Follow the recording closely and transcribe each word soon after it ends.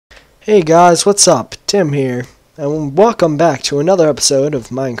Hey guys, what's up? Tim here, and welcome back to another episode of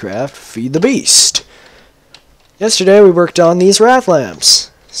Minecraft Feed the Beast. Yesterday we worked on these rat lamps.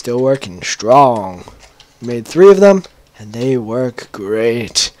 Still working strong. Made 3 of them, and they work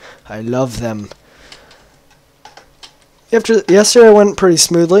great. I love them. Yesterday went pretty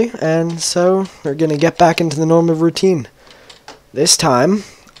smoothly, and so we're gonna get back into the normal routine. This time,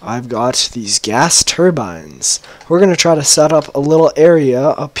 I've got these gas turbines. We're going to try to set up a little area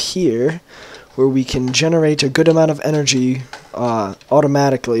up here where we can generate a good amount of energy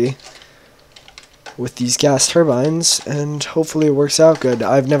automatically with these gas turbines, and hopefully it works out good.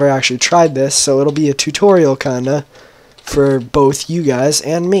 I've never actually tried this, so it'll be a tutorial kinda for both you guys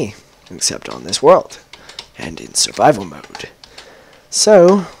and me, except on this world and in survival mode.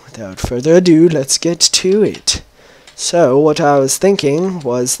 So, without further ado, let's get to it. So, what I was thinking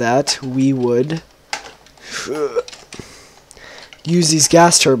was that we would use these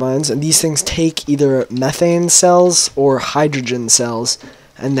gas turbines, and these things take either methane cells or hydrogen cells,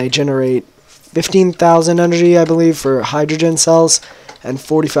 and they generate 15,000 energy, I believe, for hydrogen cells, and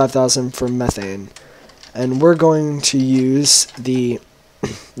 45,000 for methane. And we're going to use the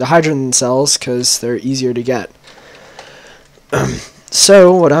hydrogen cells because they're easier to get.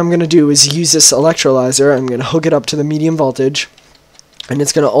 So, what I'm going to do is use this electrolyzer. I'm going to hook it up to the medium voltage, and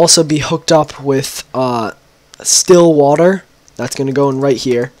it's going to also be hooked up with still water. That's going to go in right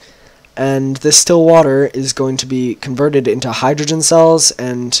here, and this still water is going to be converted into hydrogen cells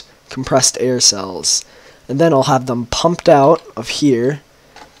and compressed air cells, and then I'll have them pumped out of here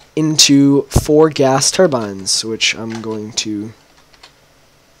into 4 gas turbines, which I'm going to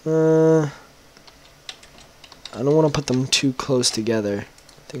I don't want to put them too close together.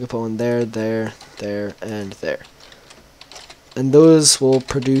 I think I'll put one there, there, there, and there. And those will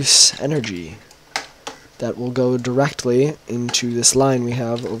produce energy that will go directly into this line we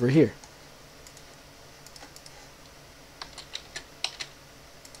have over here.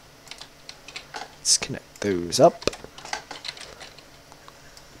 Let's connect those up.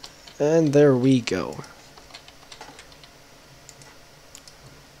 And there we go.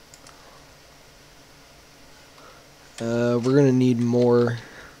 We're gonna need more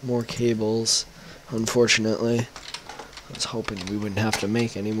cables, unfortunately. I was hoping we wouldn't have to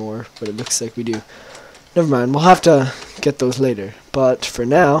make any more, but it looks like we do. Never mind, we'll have to get those later. But for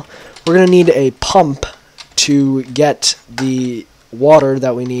now, we're gonna need a pump to get the water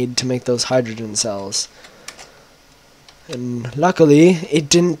that we need to make those hydrogen cells. And luckily, it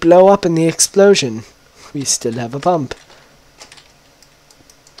didn't blow up in the explosion. We still have a pump.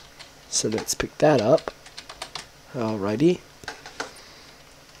 So let's pick that up. Alrighty.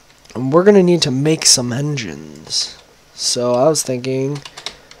 And we're gonna need to make some engines. So I was thinking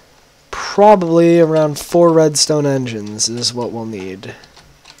probably around 4 redstone engines is what we'll need.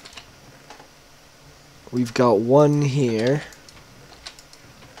 We've got 1 here,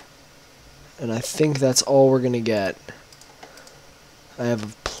 and I think that's all we're gonna get. I have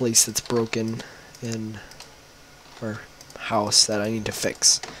a place that's broken in our house that I need to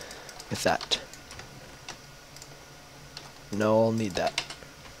fix with that. No, I'll need that.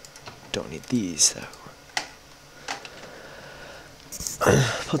 Don't need these, though.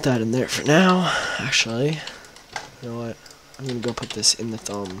 Put that in there for now. Actually, you know what? I'm gonna go put this in the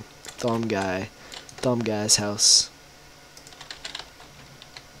thumb guy's house.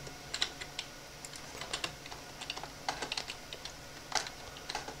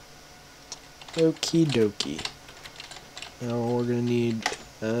 Okie dokie. Now we're gonna need.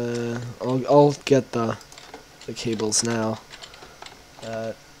 I'll get the cables now.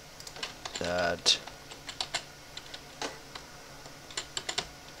 That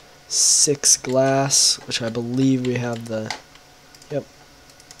 6 glass, which I believe we have the. Yep.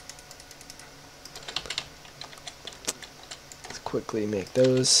 Let's quickly make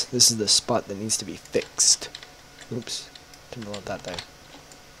those. This is the spot that needs to be fixed. Oops, didn't want that there.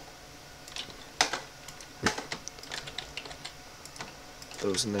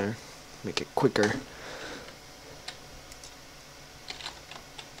 Those in there, make it quicker.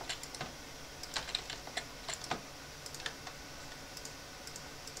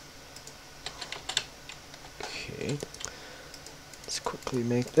 Okay, let's quickly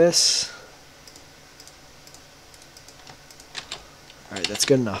make this. Alright, that's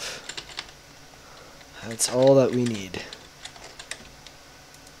good enough. That's all that we need.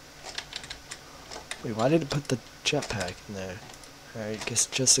 Wait, why did it put the jetpack in there? Alright, guess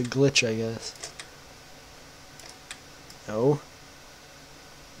just a glitch, I guess. No.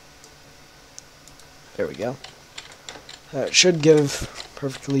 There we go. That should give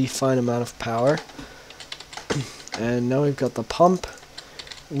perfectly fine amount of power. And now we've got the pump.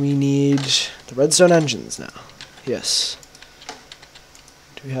 we need the redstone engines now. Yes.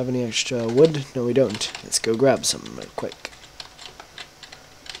 Do we have any extra wood? No, we don't. Let's go grab some real quick.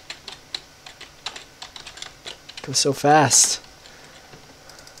 Go so fast.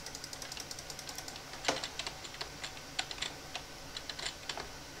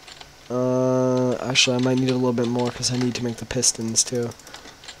 Actually, I might need a little bit more because I need to make the pistons too.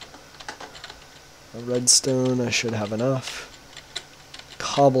 A redstone, I should have enough.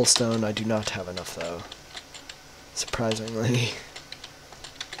 Cobblestone, I do not have enough though. Surprisingly.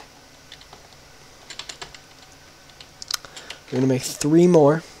 We're going to make 3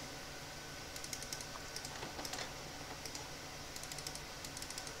 more.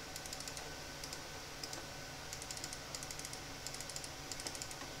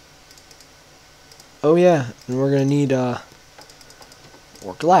 Oh yeah, and we're going to need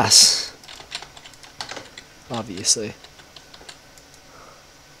more glass. Obviously.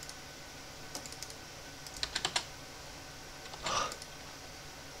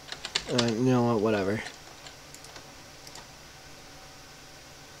 You know what, whatever.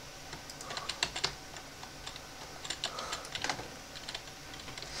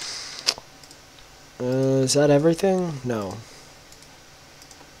 Is that everything? No.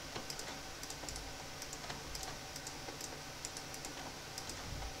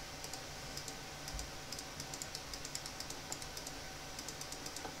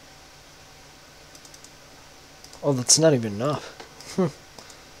 Oh, that's not even enough.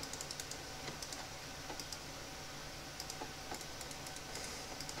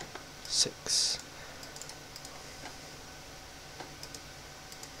 6.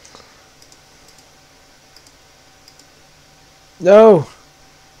 No!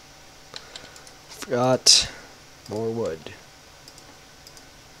 Forgot more wood.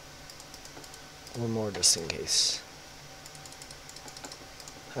 One more just in case.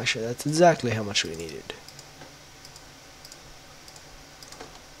 Actually, that's exactly how much we needed.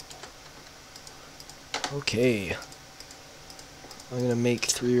 Okay. I'm gonna make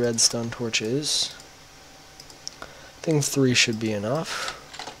 3 redstone torches. I think 3 should be enough.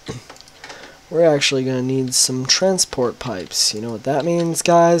 We're actually gonna need some transport pipes. You know what that means,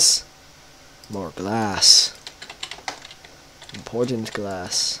 guys? More glass. Important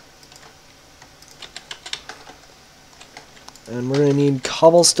glass. And we're gonna need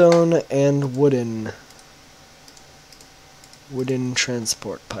cobblestone and wooden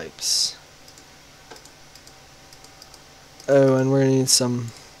transport pipes. Oh, and we're gonna need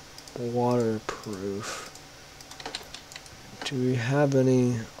some waterproof. Do we have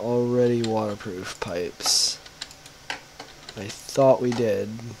any already waterproof pipes? I thought we did,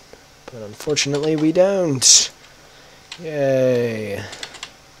 but unfortunately we don't. Yay.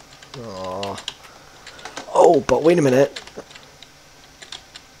 Aww. Oh, but wait a minute.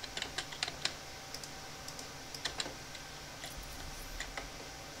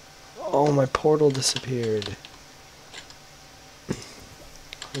 Oh, my portal disappeared. I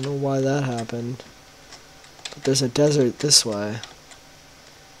don't know why that happened. But there's a desert this way.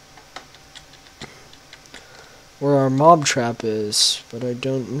 Where our mob trap is, but I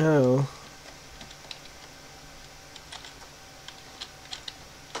don't know.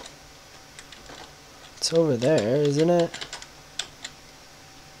 It's over there, isn't it?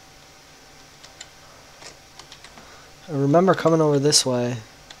 I remember coming over this way.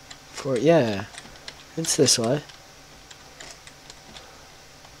 Yeah, it's this way.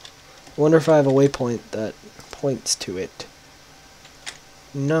 I wonder if I have a waypoint that points to it.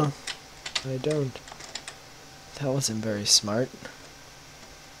 No, I don't. That wasn't very smart.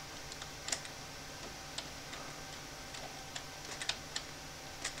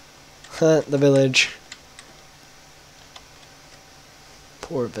 The village.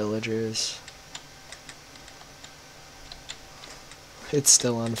 Poor villagers. It's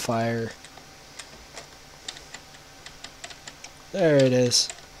still on fire. There it is.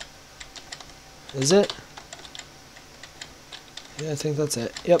 Is it? Yeah, I think that's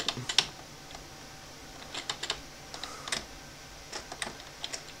it. Yep.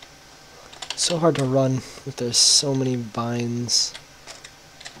 So hard to run with there's so many vines.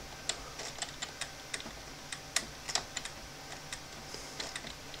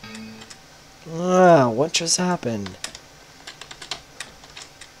 Ah, what just happened?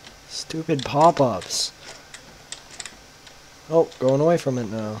 Stupid pop-ups. Oh, going away from it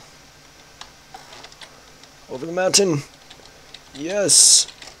now. Over the mountain. Yes.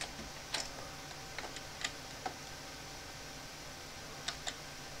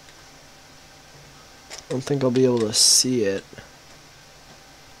 I don't think I'll be able to see it.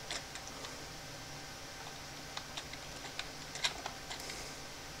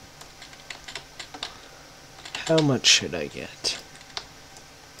 How much should I get?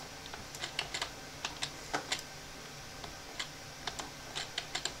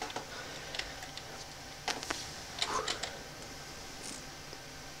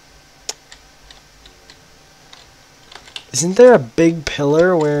 Isn't there a big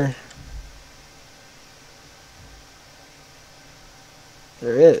pillar where...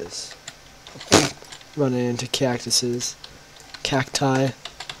 There is. Running into cactuses. Cacti.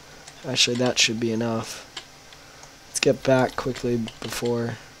 Actually, that should be enough. Let's get back quickly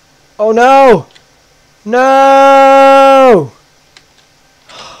before... Oh no! No!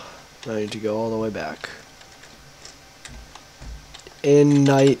 I need to go all the way back. In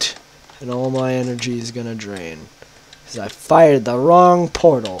night, and all my energy is gonna drain. Because I fired the wrong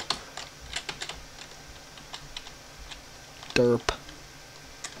portal. Derp.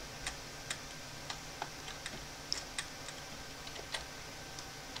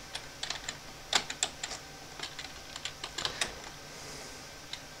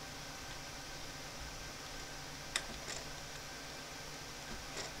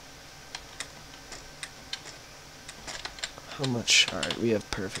 How much? Alright, we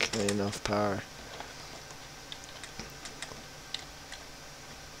have perfectly enough power.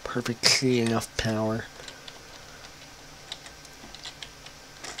 Perfectly enough power.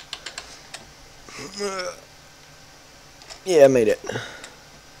 Yeah, I made it.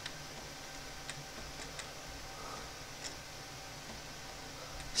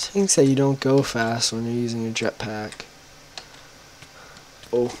 Things that you don't go fast when you're using your jetpack.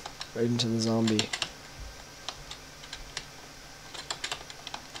 Oh, right into the zombie.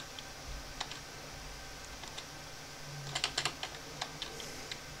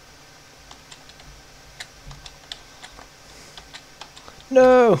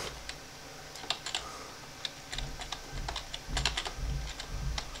 No!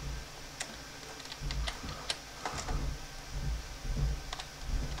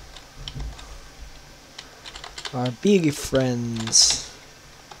 Our big friends.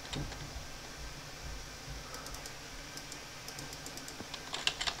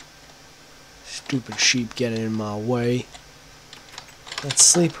 Stupid sheep getting in my way. Let's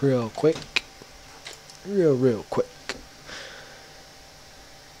sleep real quick. Real quick.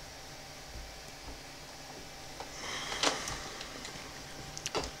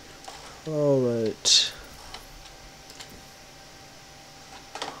 Alright.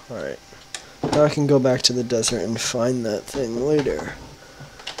 Alright. Now I can go back to the desert and find that thing later.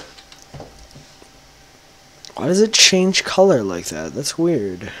 Why does it change color like that? That's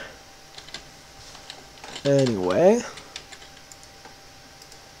weird. Anyway.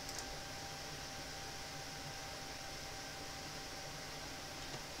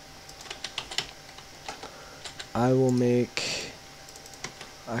 I will make...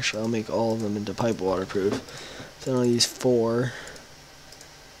 Actually, I'll make all of them into pipe waterproof. Then I'll use 4.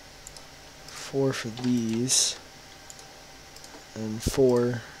 4 for these. And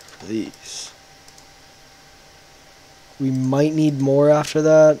 4 for these. We might need more after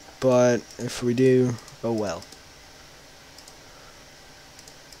that, but if we do, oh well.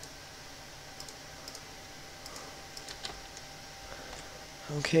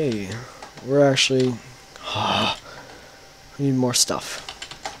 Okay, we're actually... we need more stuff.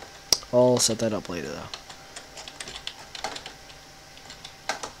 I'll set that up later though.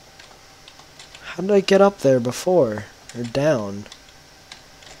 How did I get up there before? Or down?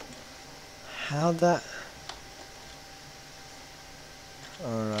 How'd that...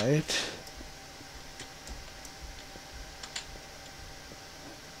 Alright.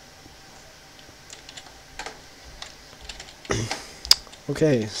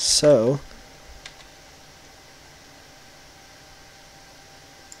 Okay, so...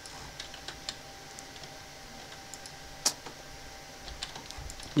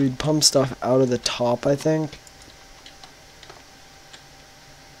 we'd pump stuff out of the top, I think.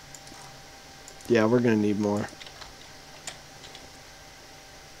 Yeah, we're gonna need more.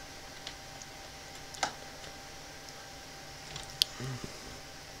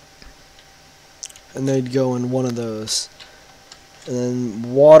 And they'd go in one of those. And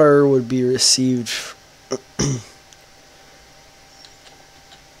then water would be received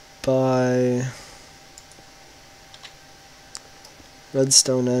by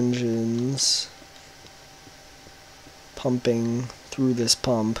redstone engines pumping through this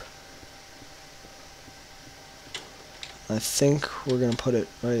pump. I think we're going to put it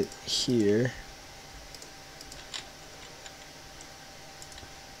right here.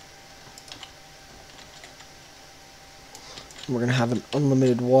 We're going to have an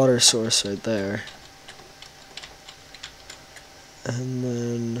unlimited water source right there. And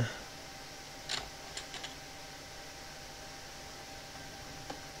then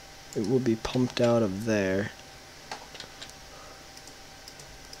it will be pumped out of there.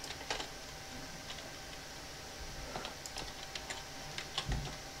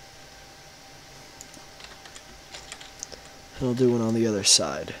 And I'll do one on the other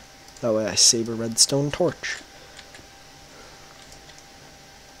side. That way I save a redstone torch.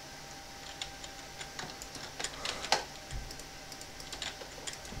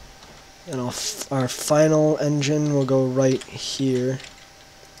 And our final engine will go right here,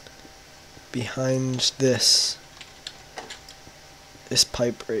 behind this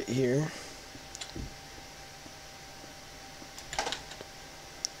pipe right here.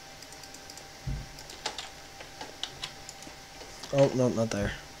 Oh, no, not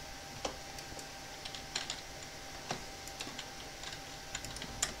there.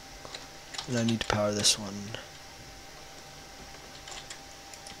 And I need to power this one.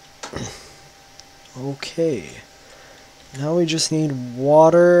 Okay. Now we just need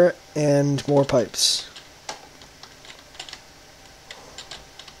water and more pipes.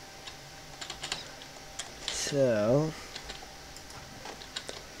 So,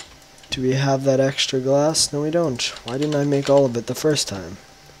 do we have that extra glass? No, we don't. Why didn't I make all of it the first time?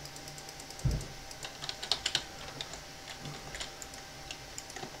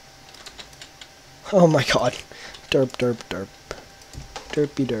 Oh my god. Derp, derp, derp.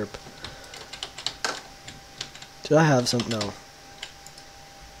 Derpy derp. Did I have some? No.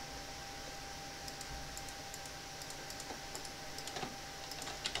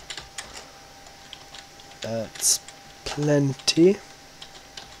 That's plenty.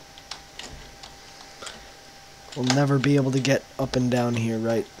 We'll never be able to get up and down here,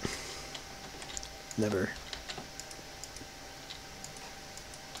 right? Never.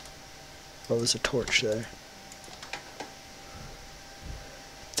 Oh, there's a torch there.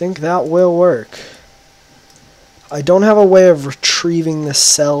 Think that will work. I don't have a way of retrieving the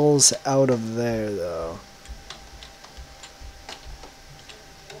cells out of there, though.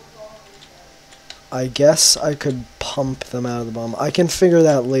 I guess I could pump them out of the bomb. I can figure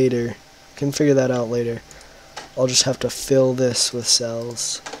that later. I can figure that out later. I'll just have to fill this with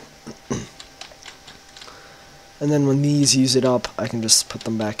cells. And then when these use it up, I can just put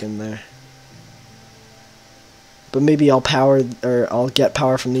them back in there. But maybe I'll get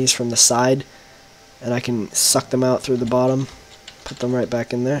power from these from the side, and I can suck them out through the bottom, put them right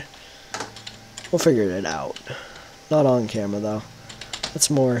back in there. We'll figure it out. Not on camera though. That's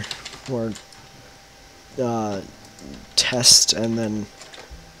more test and then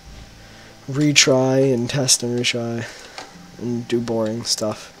retry and test and retry and do boring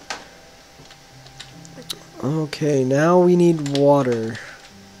stuff. Okay, now we need water.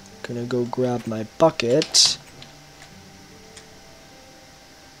 Gonna go grab my bucket.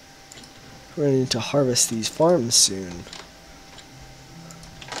 We're gonna need to harvest these farms soon.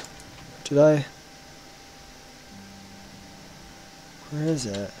 Did I? Where is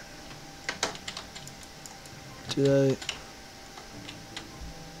it? Did I?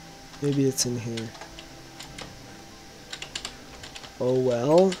 Maybe it's in here. Oh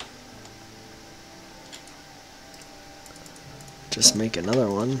well. Just make another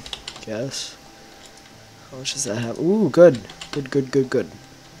one, guess. How much does that have? Ooh, good. Good, good, good, good.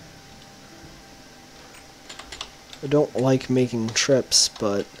 I don't like making trips,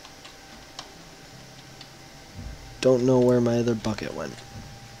 but don't know where my other bucket went.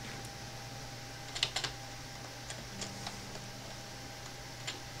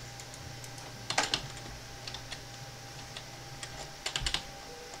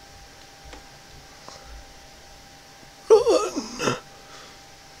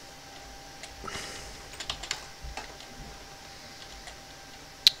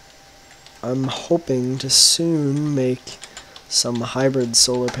 I'm hoping to soon make some hybrid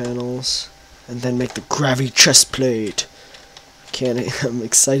solar panels and then make the gravity chest plate. I'm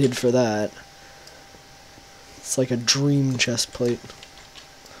excited for that. It's like a dream chest plate.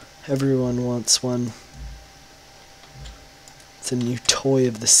 Everyone wants one. It's a new toy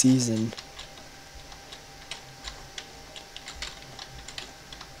of the season.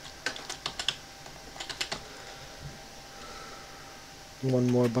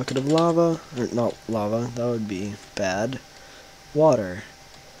 One more bucket of lava, or not lava, that would be bad. Water.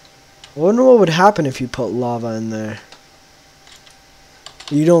 I wonder what would happen if you put lava in there.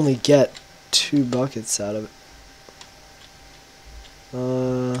 You'd only get 2 buckets out of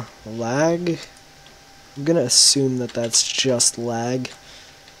it. Lag? I'm gonna assume that that's just lag.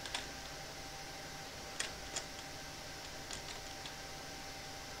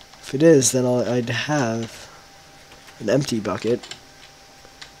 If it is, then I'd have an empty bucket.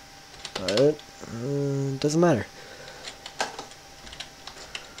 But, doesn't matter.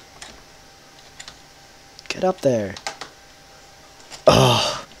 Get up there.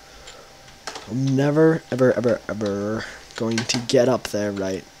 Ugh. I'm never, ever, ever, ever going to get up there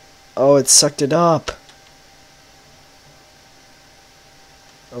right. Oh, it sucked it up.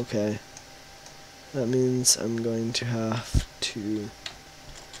 Okay. That means I'm going to have to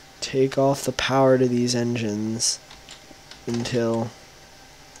take off the power to these engines until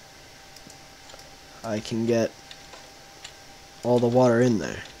I can get all the water in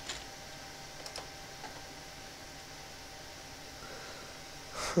there.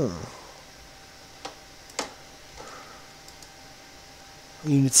 Huh.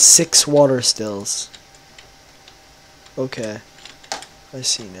 You need 6 water stills. Okay. I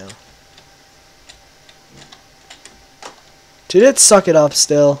see now. Did it suck it up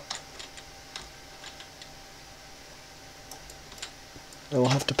still? I will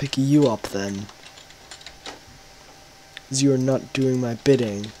have to pick you up then. Because you are not doing my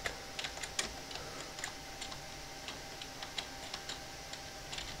bidding.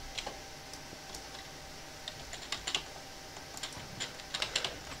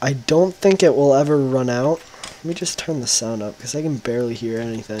 I don't think it will ever run out. Let me just turn the sound up because I can barely hear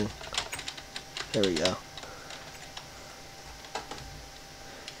anything. There we go.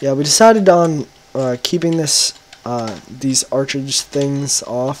 Yeah, we decided on keeping this these archage things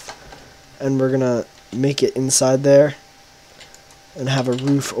off, and we're gonna make it inside there and have a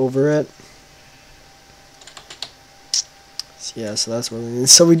roof over it. Yeah, so that's what we need.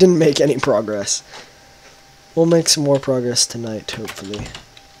 So we didn't make any progress. We'll make some more progress tonight, hopefully.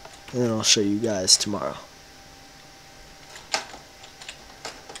 And then I'll show you guys tomorrow.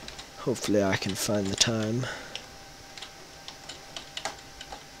 Hopefully I can find the time.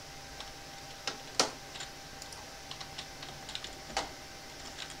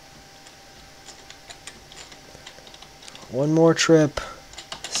 One more trip.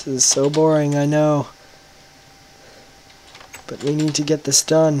 This is so boring, I know. But we need to get this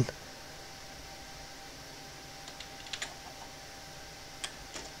done.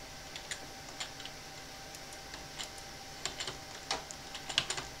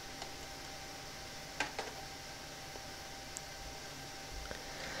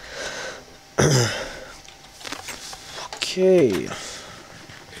 Okay.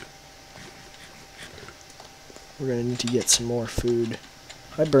 We're gonna need to get some more food.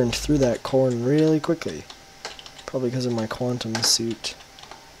 I burned through that corn really quickly. Probably because of my quantum suit.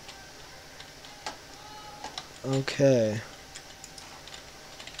 Okay.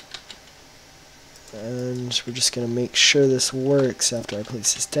 And we're just gonna make sure this works after I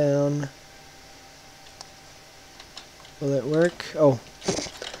place this down. Will it work? Oh.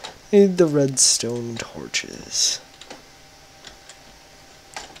 Need the redstone torches.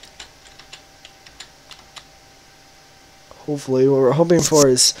 Hopefully, what we're hoping for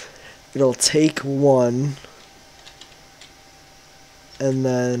is it'll take one and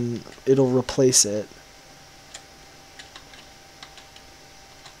then it'll replace it.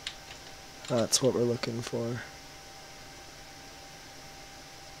 That's what we're looking for.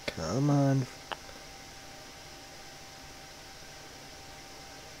 Come on.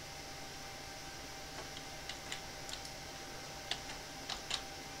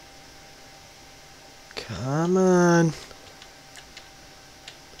 Come on.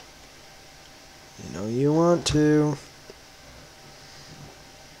 You know you want to.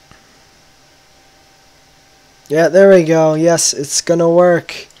 Yeah, there we go. Yes, it's gonna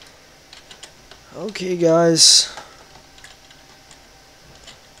work. Okay, guys.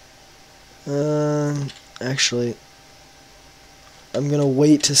 Actually, I'm gonna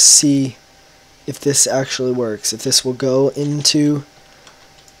wait to see if this actually works. If this will go into...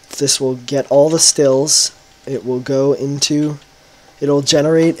 If this will get all the stills, it will go into... It'll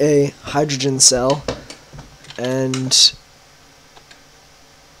generate a hydrogen cell, and...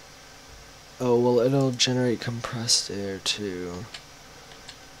 Oh, well, it'll generate compressed air, too.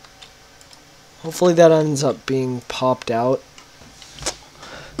 Hopefully that ends up being popped out.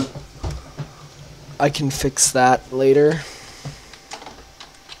 I can fix that later.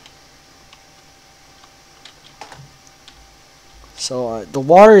 So the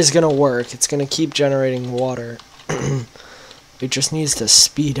water is going to work. It's going to keep generating water. It just needs to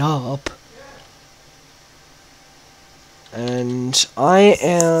speed up. And I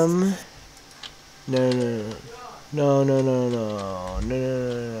am... No.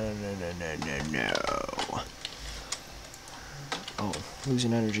 Oh,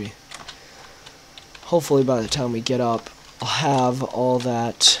 losing energy. Hopefully by the time we get up, I'll have all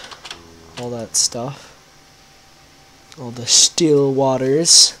that stuff. All the still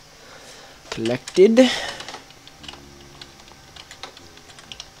waters collected.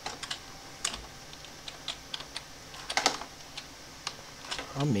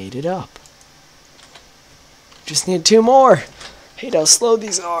 I made it up. Just need 2 more. Hate how slow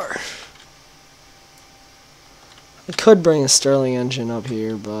these are. I could bring a Stirling engine up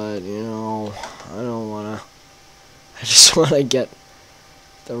here, but, you know, I don't want to. I just want to get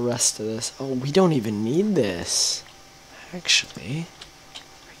the rest of this. Oh, we don't even need this. Actually,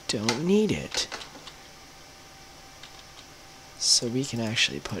 we don't need it. So we can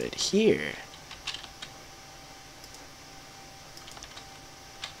actually put it here.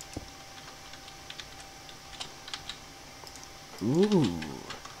 Ooh.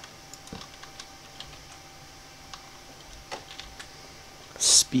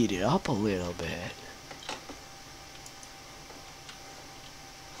 Speed it up a little bit.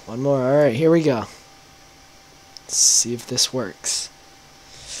 One more. Alright, here we go. Let's see if this works.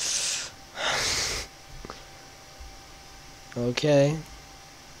 Okay.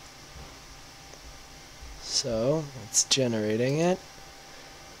 So, it's generating it.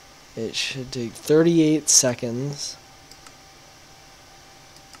 It should take 38 seconds.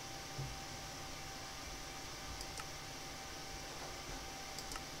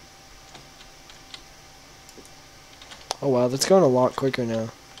 Oh wow, that's going a lot quicker now.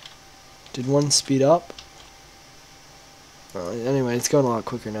 Did one speed up? Anyway, it's going a lot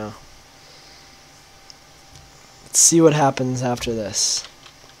quicker now. Let's see what happens after this.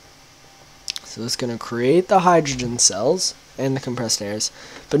 So it's going to create the hydrogen cells and the compressed airs,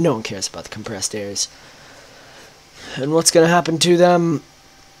 but no one cares about the compressed airs. And what's going to happen to them?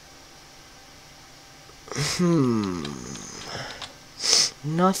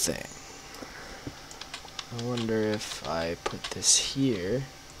 Nothing. I wonder if I put this here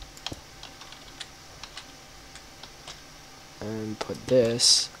and put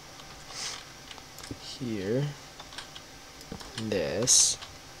this here and this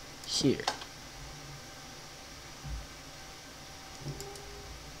here.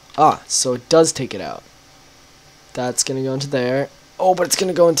 Ah, so it does take it out. That's gonna go into there. Oh, but it's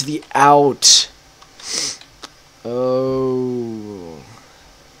gonna go into the out. Oh.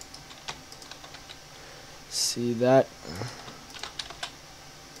 See that?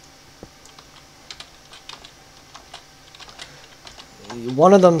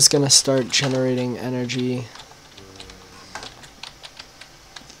 One of them's gonna start generating energy.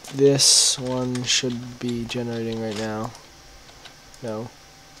 This one should be generating right now. No,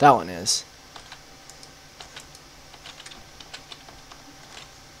 that one is.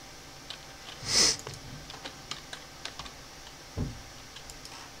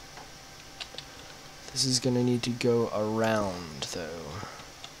 This is gonna need to go around, though.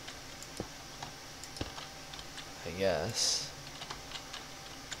 I guess.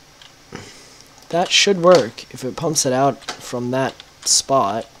 That should work. If it pumps it out from that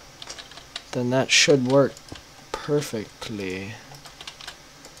spot, then that should work perfectly.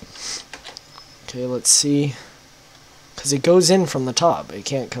 Okay, let's see. Because it goes in from the top. It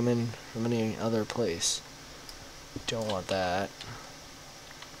can't come in from any other place. Don't want that.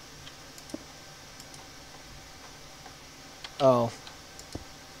 Oh.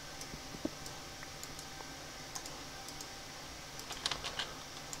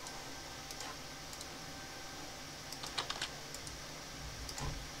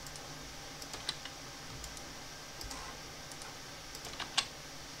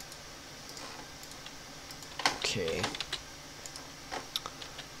 Okay.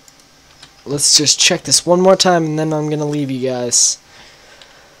 Let's just check this one more time and then I'm gonna leave you guys.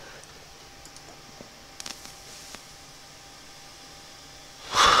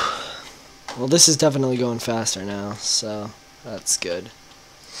 Well, this is definitely going faster now, so that's good.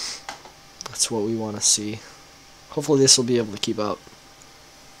 That's what we want to see. Hopefully this will be able to keep up.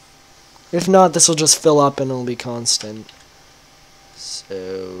 If not, this will just fill up and it'll be constant.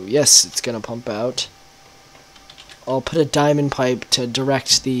 So, yes, it's gonna pump out. I'll put a diamond pipe to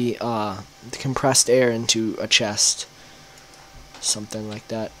direct the compressed air into a chest. Something like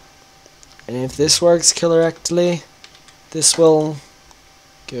that. And if this works correctly, this will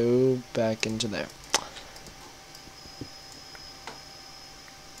go back into there.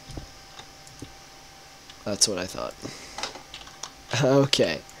 That's what I thought.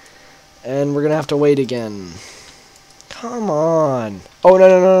 Okay. And we're gonna have to wait again. Come on. Oh,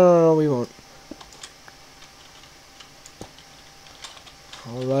 no, we won't.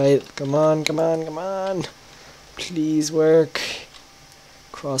 Alright, come on. Please work.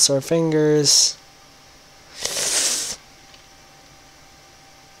 Cross our fingers.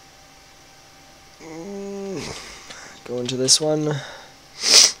 Go into this one.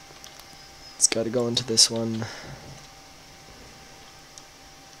 It's gotta go into this one.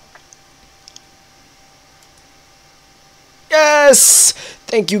 Yes!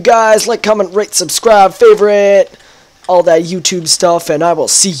 Thank you guys. Like, comment, rate, subscribe, favorite, all that YouTube stuff, and I will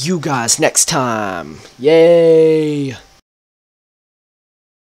see you guys next time. Yay!